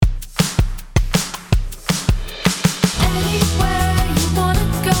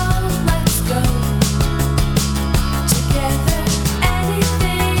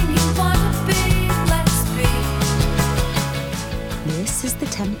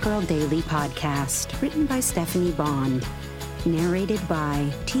Temp Girl Daily podcast, written by Stephanie Bond, narrated by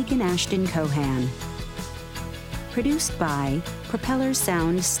Tegan Ashton Cohan, produced by Propeller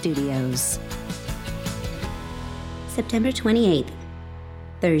Sound Studios. September 28th,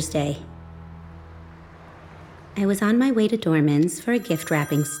 Thursday. I was on my way to Dorman's for a gift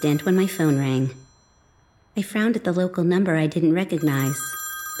wrapping stint when my phone rang. I frowned at the local number I didn't recognize,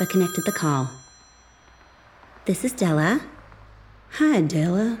 but connected the call. This is Della. Hi,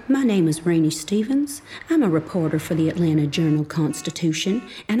 Della. My name is Rainey Stevens. I'm a reporter for the Atlanta Journal-Constitution,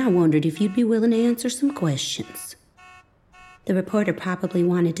 and I wondered if you'd be willing to answer some questions. The reporter probably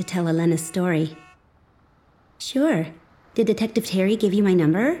wanted to tell Elena's story. Sure. Did Detective Terry give you my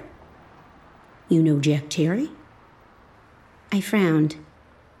number? You know Jack Terry? I frowned.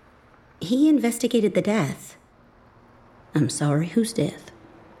 He investigated the death. I'm sorry, whose death?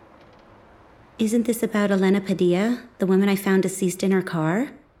 Isn't this about Elena Padilla, the woman I found deceased in her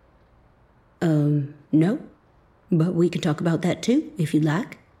car? No. But we can talk about that too, if you'd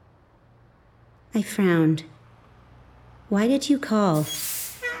like. I frowned. Why did you call?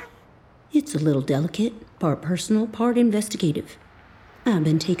 It's a little delicate, part personal, part investigative. I've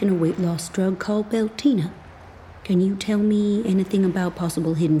been taking a weight loss drug called Beltina. Can you tell me anything about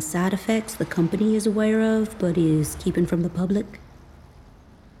possible hidden side effects the company is aware of, but is keeping from the public?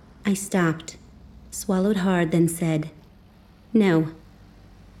 I stopped, swallowed hard, then said, no,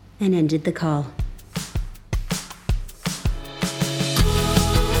 and ended the call.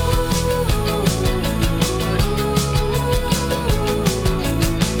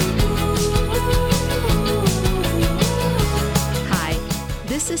 Hi,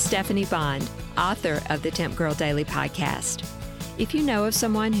 this is Stephanie Bond, author of the Temp Girl Daily podcast. If you know of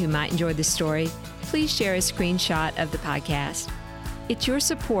someone who might enjoy the story, please share a screenshot of the podcast. It's your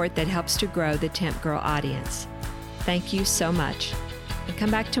support that helps to grow the Temp Girl audience. Thank you so much. And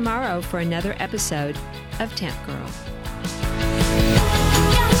come back tomorrow for another episode of Temp Girl.